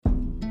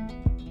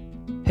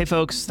Hey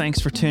folks,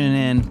 thanks for tuning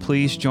in.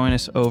 Please join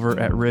us over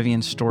at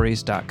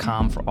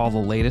RivianStories.com for all the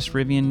latest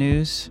Rivian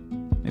news.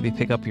 Maybe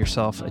pick up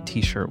yourself a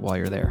t-shirt while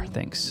you're there.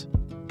 Thanks.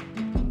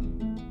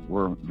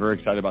 We're very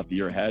excited about the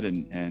year ahead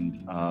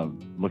and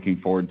looking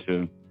forward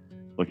to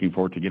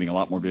getting a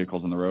lot more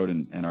vehicles on the road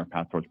and our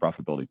path towards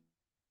profitability.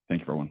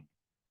 Thank you, everyone.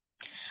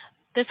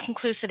 This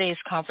concludes today's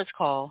conference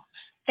call.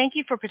 Thank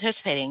you for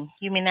participating.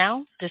 You may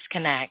now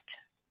disconnect.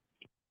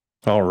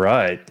 All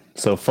right.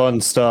 So fun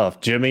stuff.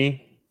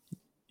 Jimmy,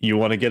 you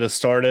want to get us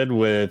started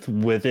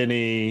with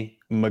any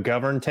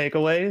McGovern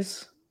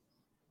takeaways?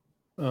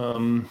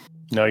 No,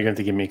 you're going to have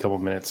to give me a couple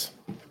minutes.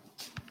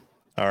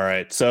 All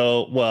right.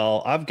 So,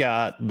 well, I've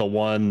got the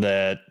one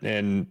that,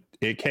 and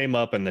it came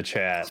up in the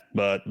chat,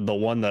 but the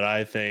one that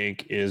I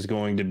think is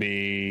going to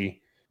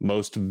be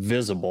most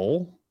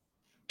visible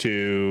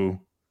to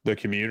the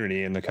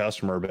community and the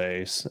customer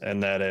base,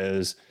 and that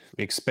is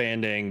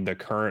expanding the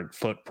current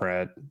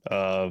footprint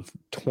of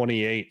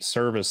 28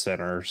 service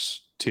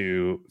centers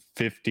to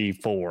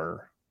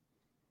 54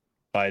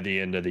 by the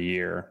end of the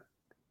year.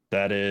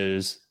 That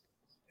is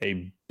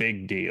a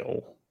big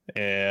deal.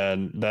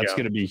 And that's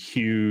going to be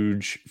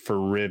huge for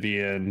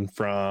Rivian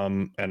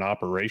from an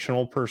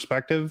operational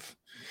perspective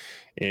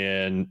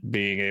in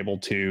being able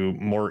to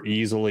more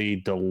easily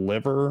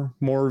deliver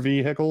more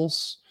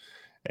vehicles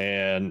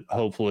and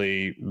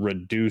hopefully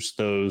reduce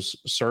those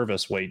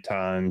service wait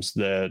times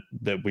that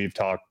we've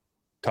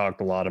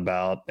talked a lot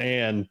about,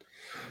 and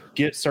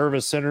get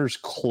service centers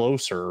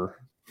closer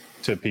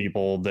to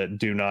people that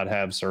do not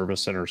have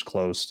service centers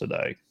close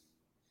today.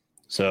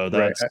 So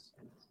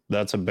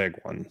that's a big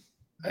one.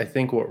 I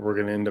think what we're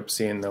going to end up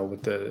seeing, though,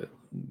 with the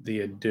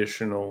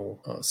additional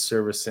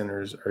service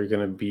centers are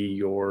going to be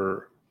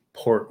your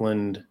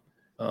Portland,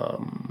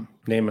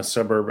 name a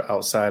suburb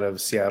outside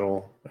of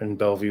Seattle and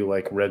Bellevue,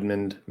 like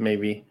Redmond,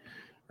 maybe,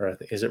 or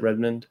is it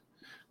Redmond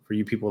for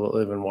you people that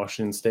live in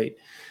Washington State?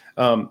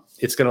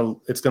 It's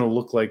gonna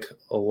look like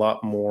a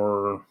lot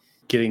more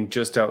getting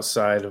just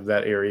outside of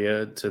that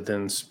area to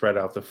then spread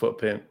out the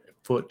footprint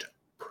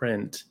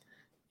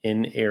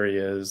in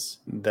areas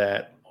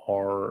that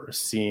are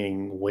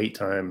seeing wait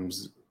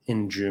times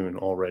in June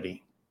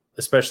already,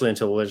 especially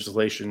until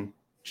legislation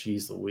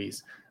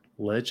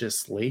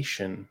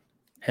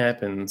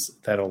happens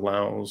that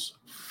allows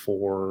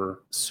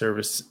for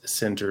service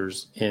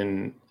centers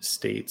in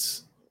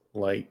states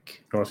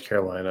like North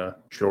Carolina,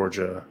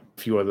 Georgia,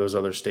 a few of those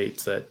other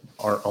states that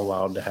aren't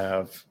allowed to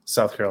have,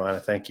 South Carolina,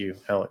 thank you,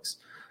 Alex,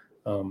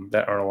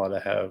 that aren't allowed to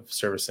have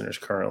service centers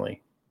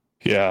currently.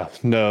 Yeah,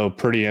 no,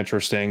 pretty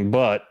interesting.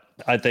 But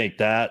I think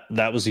that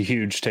was a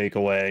huge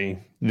takeaway.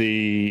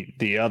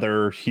 The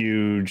other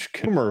huge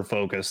consumer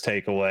focused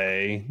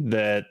takeaway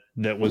that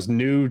was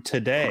new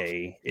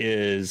today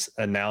is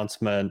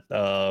announcement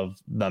of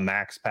the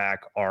MaxPack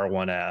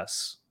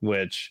R1S,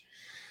 which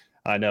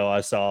I know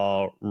I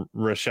saw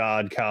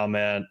Rashad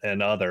comment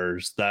and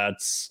others.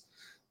 That's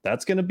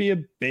going to be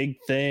a big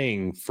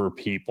thing for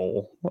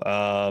people.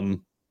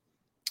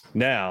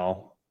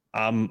 Now,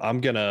 I'm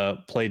going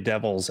to play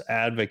devil's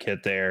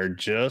advocate there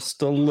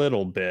just a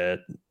little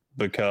bit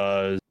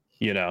because,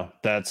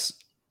 that's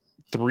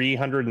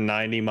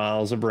 390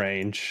 miles of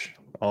range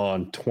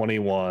on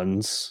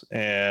 21s.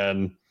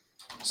 And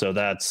so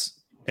that's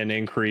an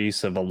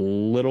increase of a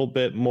little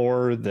bit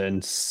more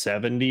than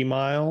 70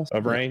 miles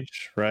of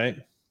range, right?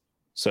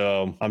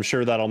 So I'm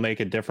sure that'll make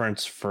a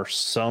difference for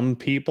some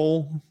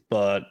people,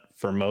 but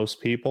for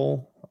most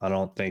people, I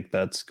don't think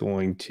that's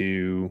going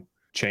to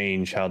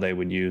change how they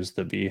would use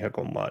the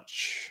vehicle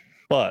much,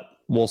 but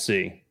we'll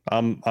see.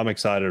 I'm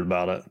excited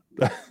about it.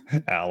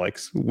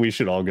 Alex, we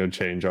should all go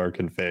change our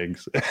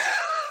configs.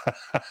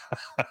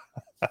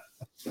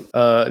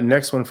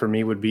 Next one for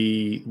me would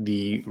be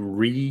the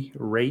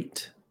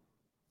re-rate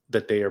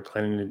that they are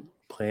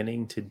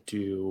planning to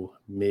do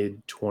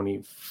mid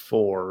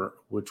 24,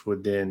 which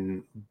would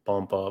then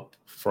bump up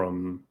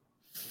from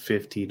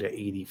 50 to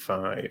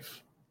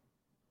 85.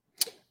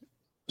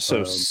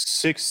 So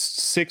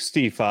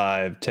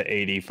 65 to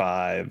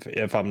 85,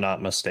 if I'm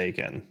not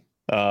mistaken,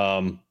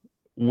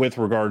 with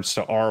regards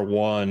to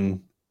R1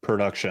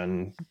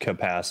 production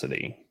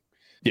capacity.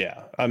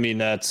 Yeah, I mean,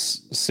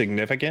 that's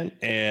significant.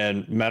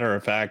 And matter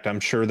of fact, I'm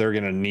sure they're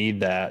going to need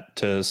that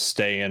to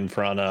stay in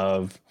front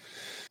of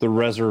the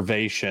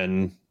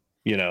reservation,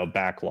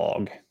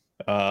 backlog.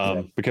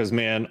 Because,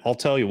 man, I'll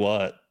tell you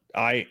what,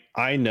 I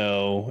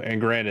know,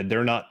 and granted,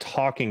 they're not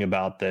talking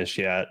about this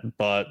yet,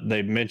 but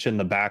they've mentioned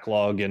the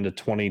backlog into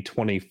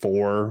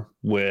 2024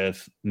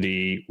 with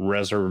the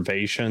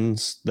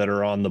reservations that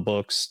are on the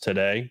books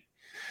today.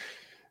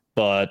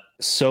 But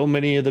so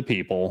many of the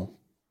people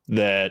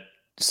that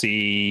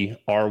see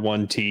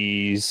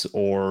R1Ts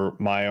or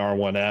my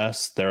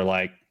R1S, they're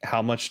like,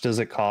 how much does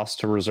it cost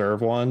to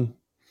reserve one?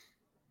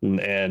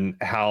 And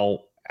how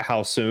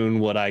soon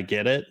would I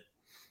get it?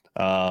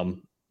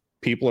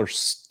 People are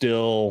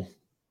still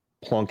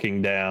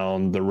plunking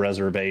down the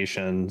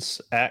reservations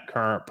at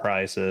current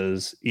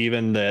prices,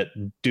 even that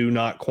do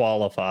not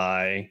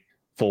qualify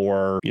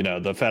for,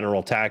 the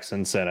federal tax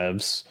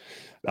incentives.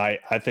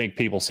 I think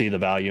people see the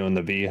value in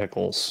the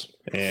vehicles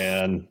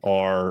and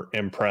are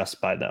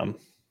impressed by them.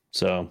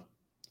 So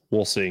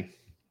we'll see.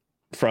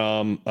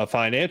 From a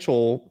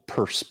financial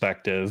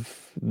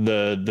perspective,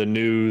 the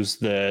news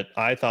that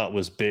I thought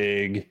was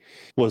big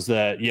was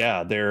that,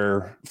 yeah,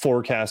 they're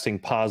forecasting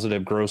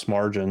positive gross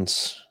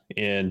margins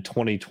in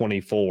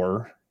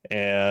 2024.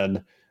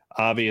 And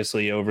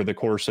obviously, over the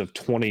course of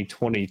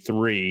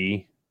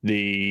 2023,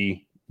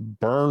 the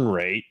burn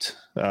rate,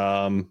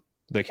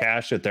 the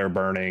cash that they're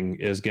burning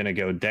is going to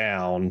go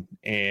down.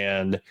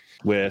 And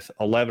with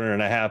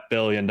 $11.5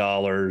 billion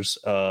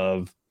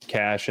of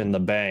cash in the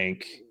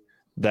bank,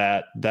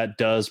 that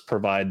does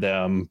provide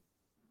them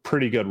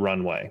pretty good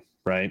runway,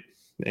 right?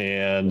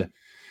 And,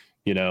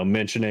 you know,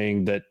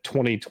 mentioning that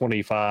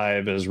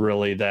 2025 is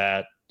really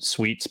that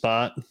sweet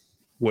spot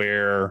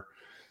where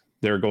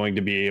they're going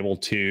to be able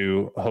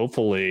to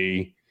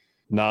hopefully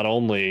not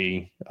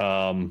only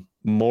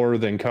more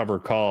than cover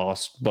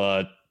costs,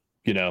 but,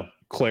 you know,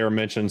 Claire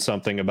mentioned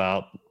something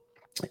about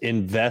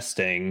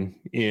investing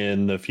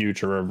in the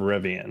future of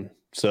Rivian.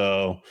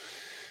 So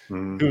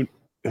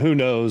who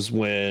knows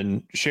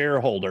when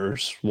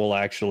shareholders will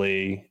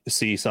actually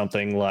see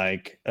something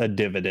like a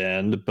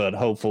dividend, but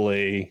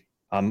hopefully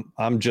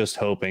I'm just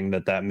hoping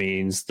that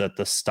means that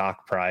the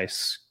stock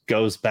price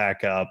goes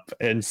back up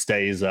and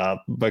stays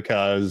up,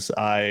 because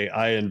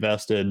I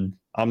invested,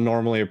 I'm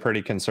normally a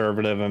pretty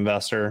conservative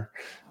investor.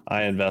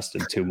 I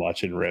invested too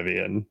much in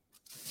Rivian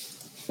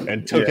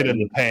and took it in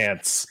the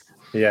pants.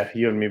 Yeah,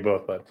 you and me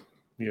both, bud.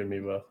 You and me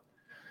both.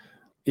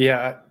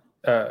 Yeah,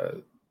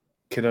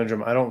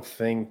 Conundrum, I don't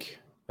think,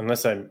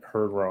 unless I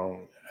heard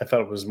wrong, I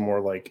thought it was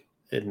more like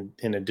an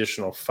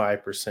additional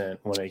 5%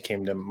 when it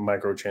came to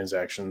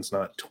microtransactions,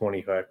 not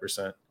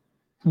 25%.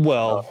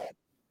 Well,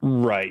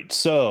 right.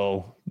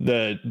 So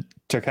to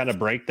kind of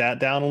break that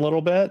down a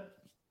little bit,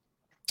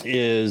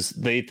 is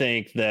they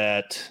think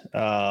that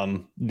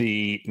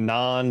the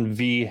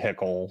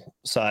non-vehicle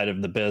side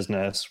of the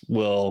business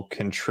will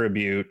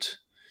contribute,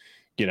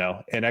 you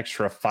know, an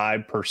extra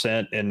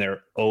 5% in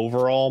their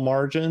overall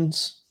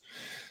margins.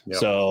 Yep.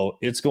 So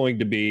it's going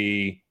to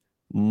be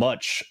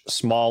much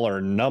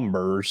smaller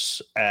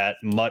numbers at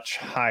much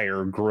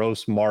higher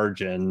gross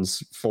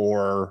margins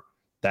for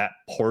that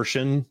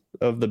portion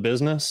of the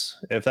business,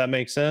 if that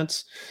makes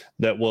sense,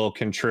 that will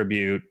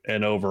contribute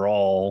an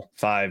overall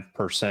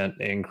 5%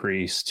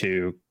 increase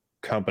to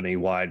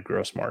company-wide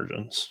gross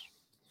margins.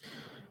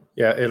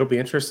 Yeah, it'll be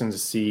interesting to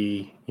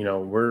see. You know,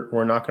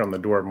 we're knocking on the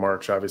door of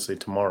March, obviously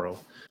tomorrow,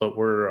 but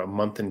we're a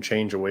month and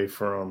change away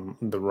from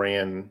the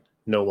RAN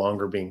no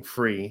longer being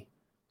free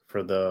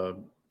for the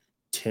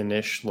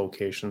 10-ish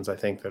locations, I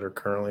think, that are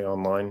currently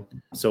online.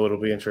 So it'll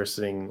be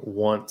interesting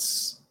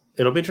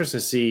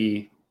to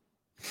see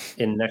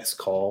in next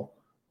call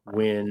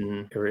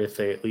when, or if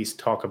they at least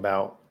talk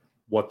about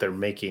what they're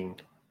making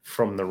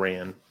from the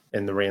RAN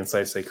and the RAN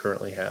sites they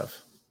currently have.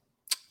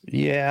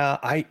 Yeah,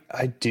 I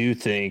do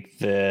think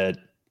that,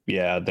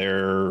 yeah,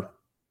 they're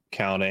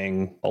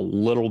counting a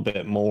little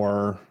bit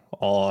more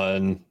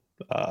on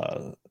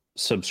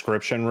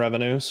subscription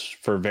revenues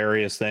for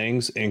various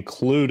things,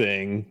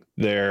 including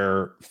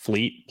their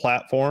fleet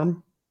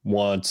platform,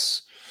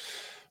 once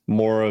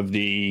more of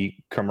the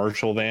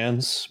commercial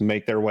vans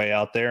make their way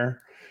out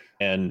there.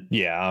 And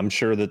yeah, I'm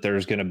sure that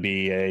there's going to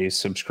be a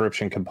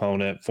subscription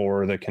component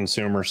for the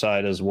consumer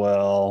side as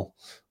well.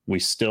 We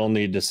still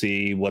need to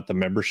see what the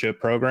membership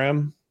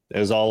program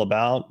is all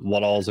about,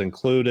 what all's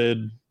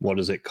included, what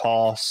does it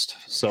cost,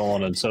 so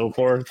on and so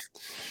forth.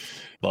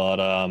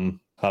 But I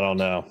don't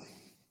know.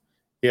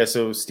 Yeah,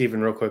 so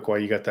Stephen, real quick, while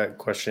you got that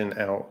question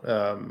out,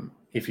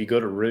 if you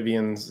go to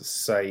Rivian's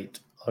site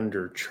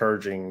under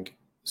charging,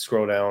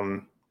 scroll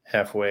down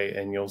halfway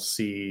and you'll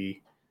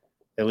see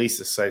at least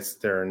the sites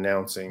they're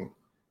announcing.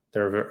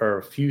 There are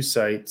a few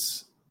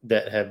sites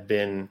that have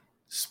been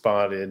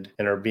spotted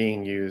and are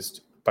being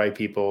used by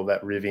people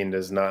that Rivian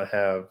does not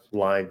have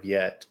live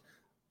yet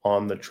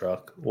on the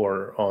truck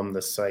or on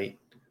the site,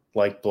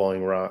 like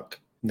Blowing Rock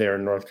there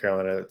in North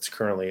Carolina. That's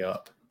currently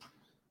up.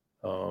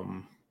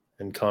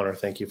 And Connor,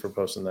 thank you for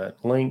posting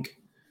that link.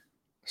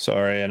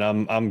 Sorry, and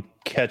I'm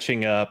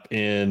catching up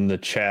in the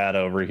chat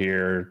over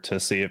here to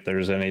see if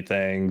there's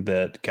anything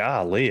that,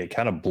 golly, it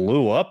kind of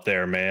blew up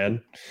there,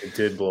 man. It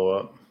did blow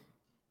up.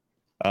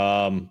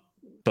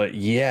 But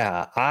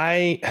yeah,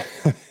 I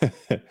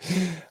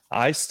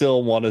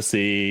still want to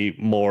see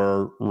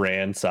more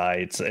RAN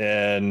sites,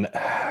 and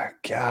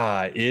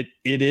God, it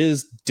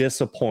is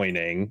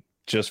disappointing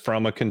just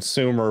from a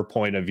consumer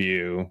point of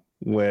view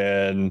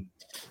when,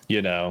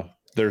 you know,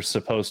 there's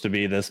supposed to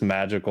be this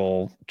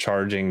magical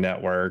charging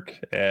network.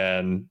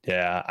 And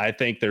yeah, I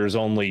think there's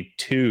only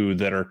 2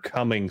 that are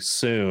coming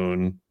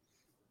soon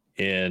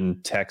in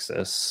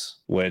Texas,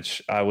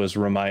 which I was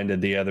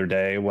reminded the other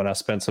day when I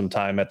spent some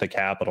time at the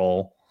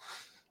Capitol.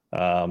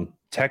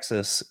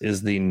 Texas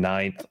is the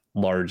 9th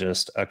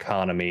largest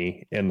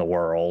economy in the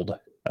world.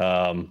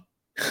 And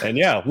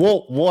yeah,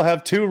 we'll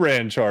have 2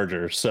 RAN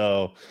chargers.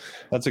 So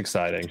that's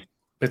exciting.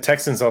 The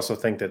Texans also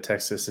think that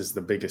Texas is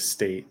the biggest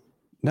state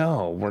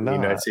No, we're The not.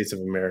 United States of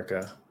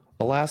America.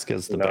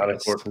 Alaska's the Not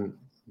best.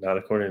 not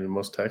according to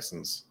most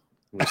Texans.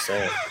 I'm just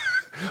saying.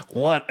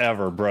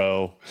 Whatever,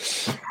 bro.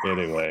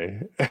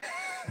 Anyway.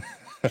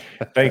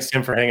 Thanks,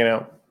 Tim, for hanging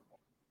out.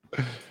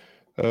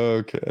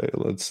 Okay,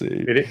 let's see.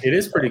 It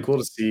is pretty cool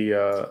to see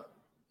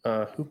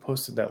who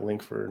posted that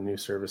link for new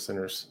service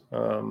centers.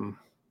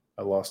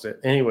 I lost it.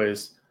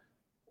 Anyways,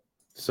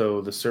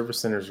 so the service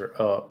centers are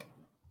up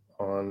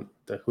on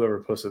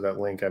whoever posted that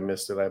link. I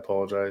missed it. I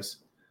apologize.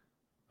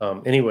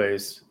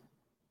 Anyways,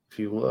 if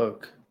you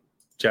look,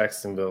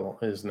 Jacksonville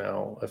is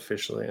now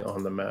officially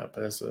on the map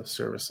as a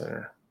service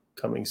center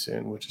coming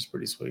soon, which is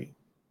pretty sweet.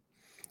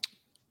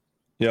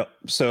 Yep.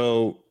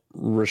 So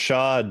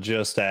Rashad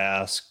just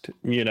asked,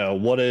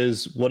 what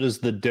is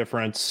the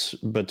difference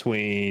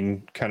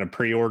between kind of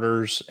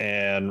pre-orders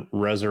and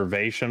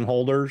reservation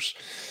holders?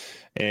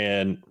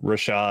 And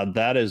Rashad,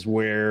 that is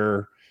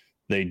where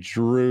they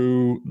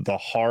drew the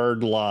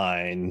hard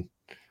line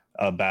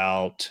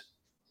about,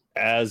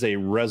 as a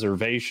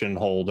reservation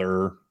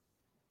holder,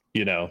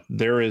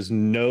 there is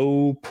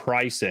no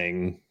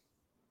pricing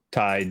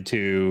tied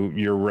to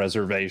your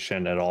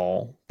reservation at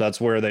all. That's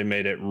where they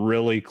made it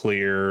really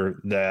clear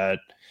that,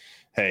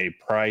 hey,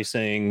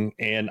 pricing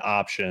and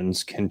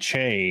options can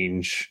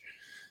change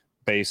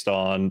based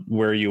on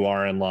where you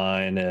are in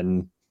line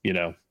and,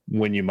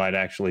 when you might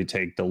actually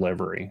take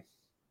delivery.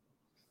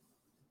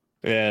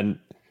 And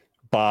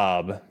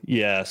Bob,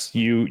 yes,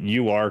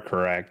 you are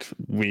correct.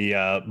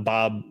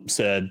 Bob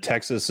said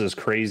Texas is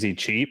crazy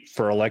cheap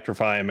for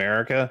Electrify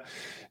America.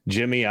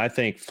 Jimmy, I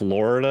think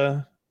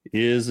Florida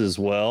is as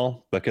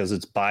well because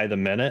it's by the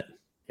minute.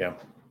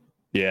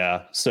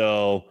 Yeah.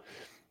 So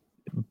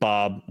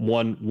Bob,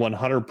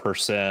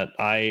 100%.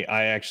 I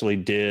actually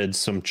did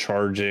some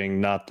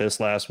charging, not this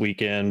last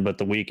weekend, but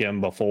the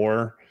weekend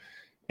before.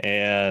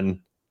 And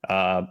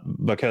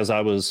because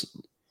I was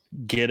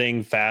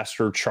getting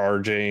faster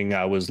charging,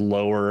 I was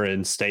lower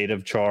in state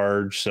of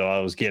charge, so I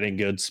was getting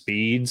good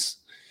speeds.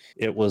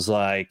 It was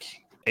like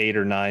 8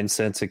 or 9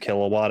 cents a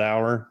kilowatt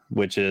hour,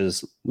 which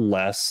is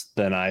less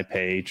than I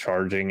pay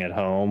charging at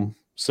home.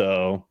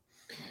 So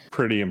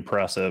pretty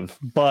impressive,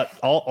 but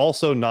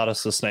also not a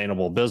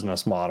sustainable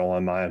business model,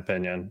 in my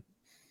opinion.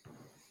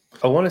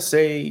 I want to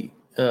say,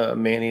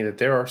 Manny, that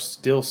there are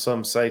still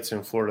some sites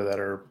in Florida that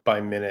are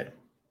by minute,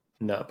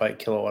 not by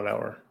kilowatt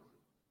hour.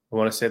 I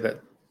want to say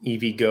that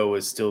EVgo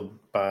is still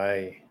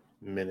by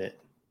minute.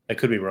 I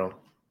could be wrong.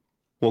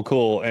 Well,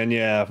 cool. And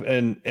yeah,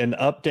 and an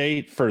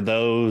update for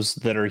those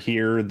that are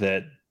here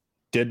that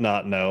did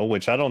not know,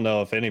 which I don't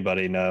know if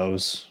anybody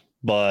knows,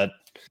 but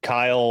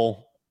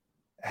Kyle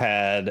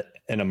had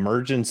an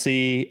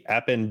emergency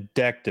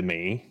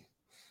appendectomy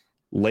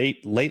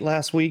late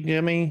last week,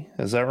 Jimmy.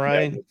 Is that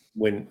right?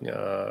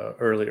 Yeah,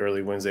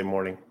 early Wednesday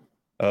morning.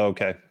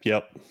 Okay.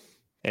 Yep.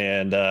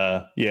 And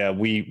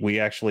we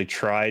actually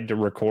tried to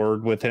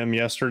record with him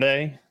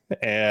yesterday,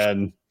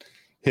 and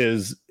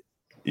he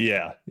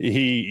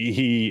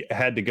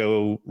had to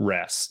go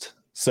rest.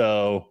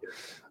 So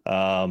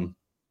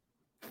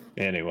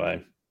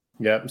anyway.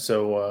 Yep.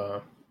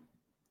 So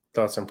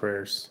thoughts and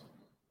prayers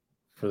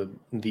for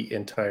the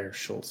entire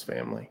Schultz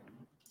family.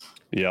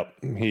 Yep.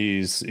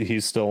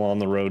 He's still on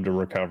the road to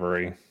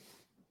recovery.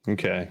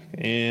 Okay.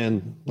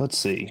 And let's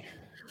see.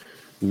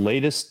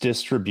 Latest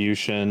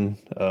distribution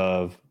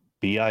of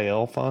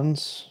BIL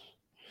funds.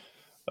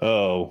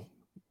 Oh,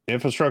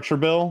 infrastructure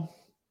bill.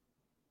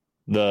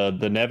 The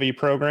NEVI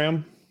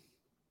program.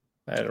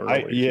 I don't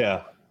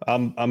know.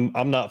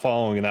 I'm not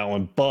following that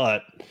one,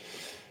 but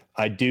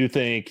I do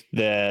think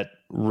that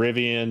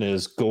Rivian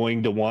is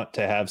going to want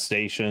to have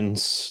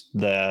stations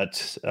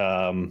that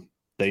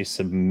they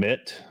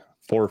submit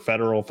for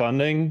federal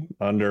funding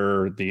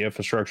under the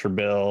infrastructure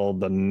bill,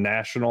 the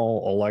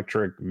National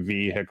Electric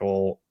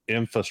Vehicle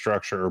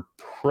Infrastructure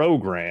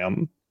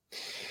Program.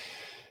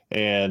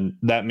 And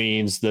that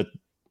means that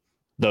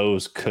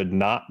those could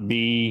not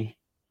be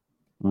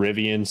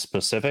Rivian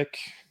specific.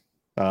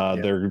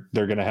 They're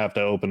going to have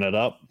to open it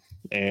up,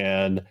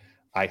 and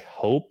I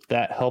hope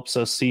that helps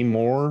us see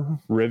more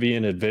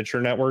Rivian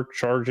Adventure Network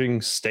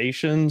charging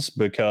stations,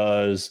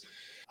 because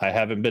I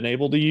haven't been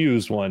able to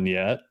use one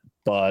yet,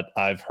 but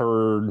I've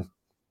heard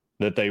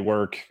that they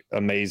work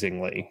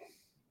amazingly.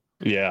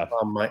 Yeah.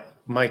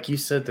 Mike, you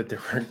said that there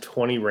were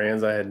 20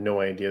 RANs. I had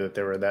no idea that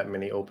there were that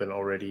many open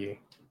already,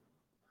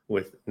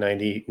 with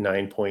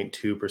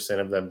 99.2%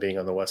 of them being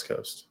on the West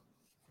Coast.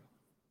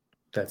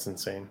 That's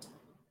insane.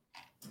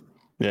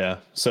 Yeah.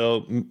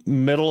 So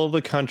middle of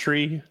the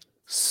country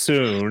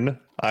soon,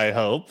 I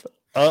hope.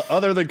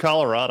 Other than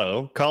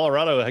Colorado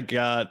had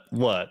got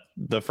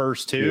the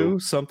first two,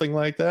 something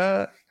like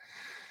that.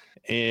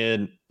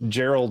 And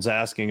Gerald's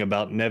asking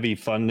about NEVI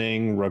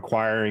funding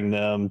requiring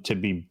them to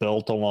be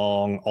built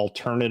along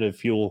alternative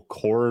fuel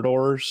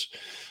corridors.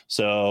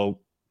 So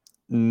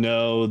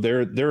no,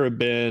 there have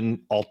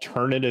been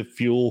alternative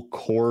fuel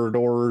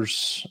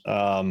corridors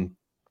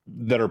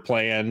that are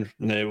planned,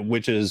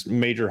 which is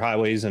major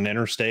highways and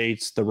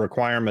interstates. The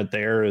requirement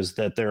there is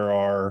that there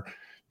are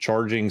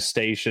charging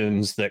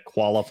stations that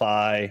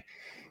qualify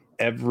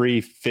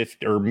every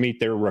 50 or meet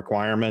their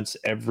requirements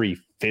every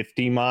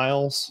 50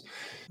 miles.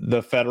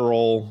 The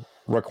federal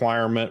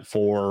requirement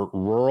for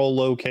rural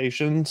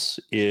locations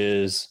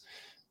is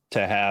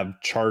to have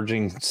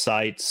charging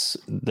sites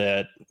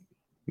that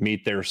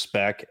meet their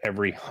spec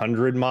every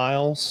 100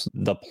 miles.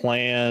 The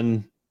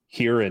plan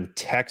here in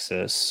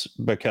Texas,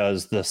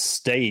 because the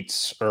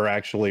states are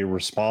actually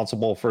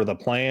responsible for the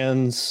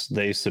plans,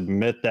 they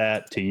submit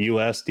that to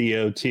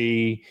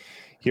USDOT.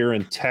 Here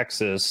in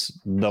Texas,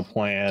 the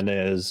plan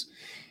is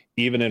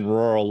even in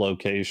rural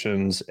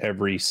locations,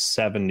 every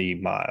 70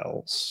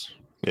 miles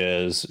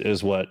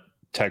is what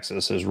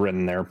Texas has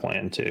written their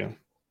plan to.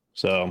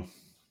 So,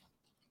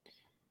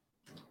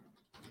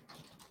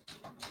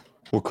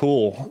 well,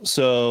 cool.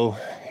 So,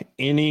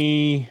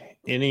 any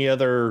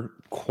other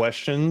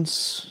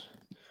questions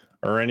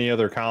or any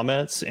other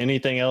comments?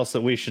 Anything else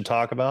that we should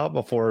talk about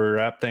before we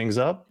wrap things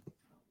up?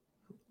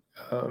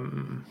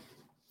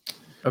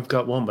 I've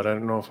got one, but I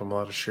don't know if I'm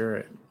allowed to share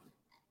it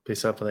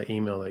based off of that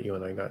email that you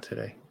and I got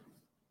today.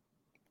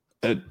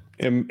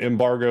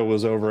 Embargo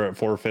was over at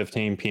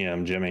 4:15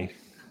 p.m., Jimmy.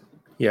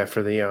 Yeah,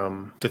 for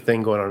the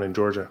thing going on in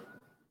Georgia.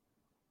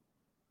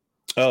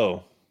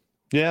 Oh,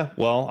 yeah.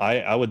 Well,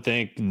 I would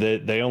think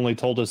that they only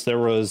told us there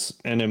was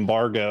an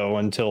embargo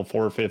until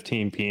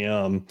 4:15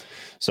 p.m.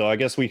 So I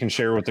guess we can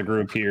share with the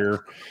group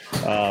here.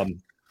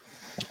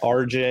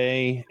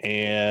 RJ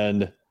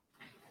and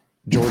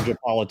Georgia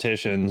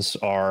politicians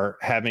are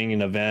having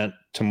an event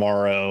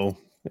tomorrow,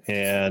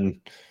 and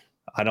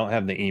I don't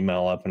have the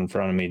email up in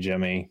front of me,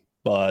 Jimmy,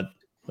 but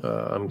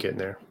I'm getting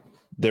there.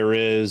 There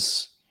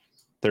is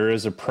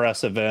a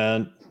press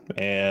event,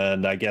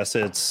 and I guess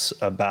it's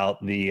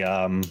about the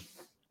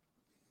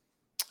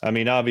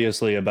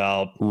obviously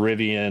about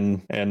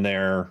Rivian and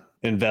their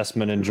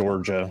investment in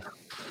Georgia.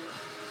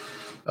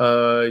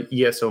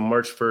 Yeah, so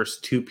March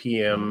 1st, 2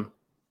 p.m.,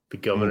 the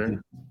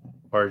governor,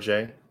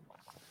 RJ,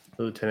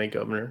 the lieutenant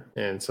governor,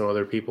 and some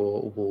other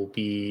people will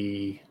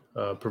be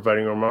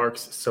providing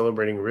remarks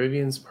celebrating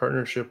Rivian's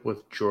partnership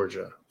with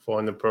Georgia.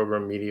 Following the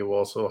program, media will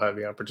also have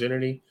the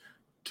opportunity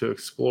to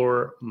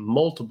explore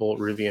multiple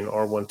Rivian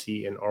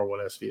R1T and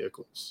R1S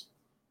vehicles.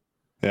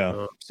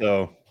 Yeah.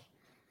 So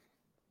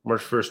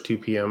March 1st, 2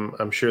 p.m.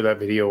 I'm sure that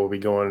video will be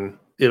going.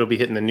 It'll be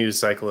hitting the news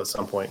cycle at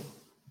some point.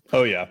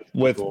 Oh yeah,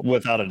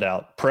 without a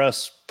doubt.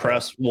 Press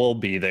will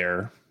be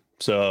there,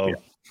 so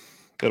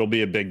it'll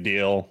be a big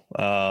deal.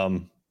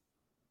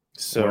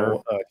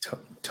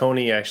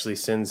 Tony actually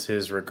sends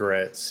his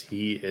regrets.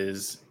 He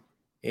is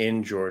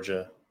in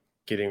Georgia,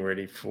 getting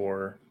ready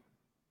for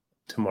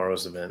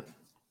tomorrow's event.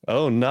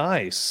 Oh,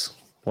 nice.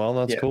 Well,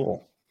 that's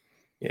cool.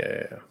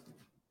 Yeah.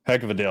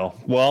 Heck of a deal.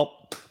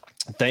 Well,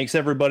 thanks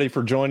everybody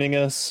for joining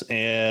us,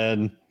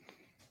 and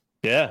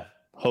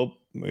hope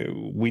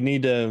we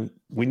need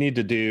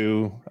to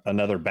do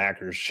another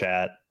backers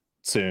chat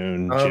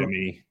soon,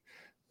 Jimmy.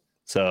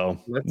 So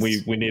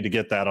we need to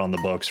get that on the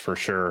books for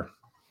sure.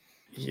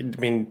 I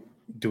mean,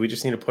 do we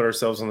just need to put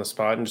ourselves on the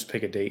spot and just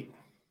pick a date?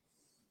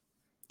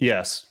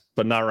 Yes,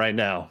 but not right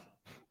now,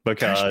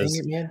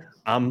 because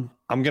I'm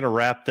gonna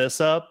wrap this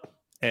up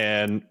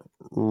and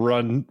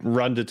run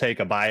to take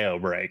a bio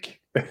break.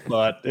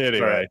 But anyway,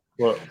 right.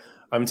 Well,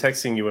 I'm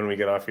texting you when we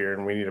get off here,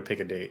 and we need to pick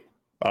a date.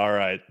 All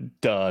right,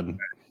 done.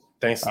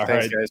 Thanks,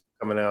 guys, for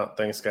coming out.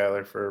 Thanks,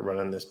 Skylar, for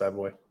running this bad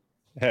boy.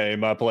 Hey,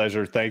 my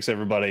pleasure. Thanks,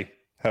 everybody.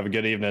 Have a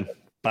good evening.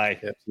 Bye.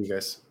 Yeah, see you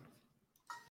guys.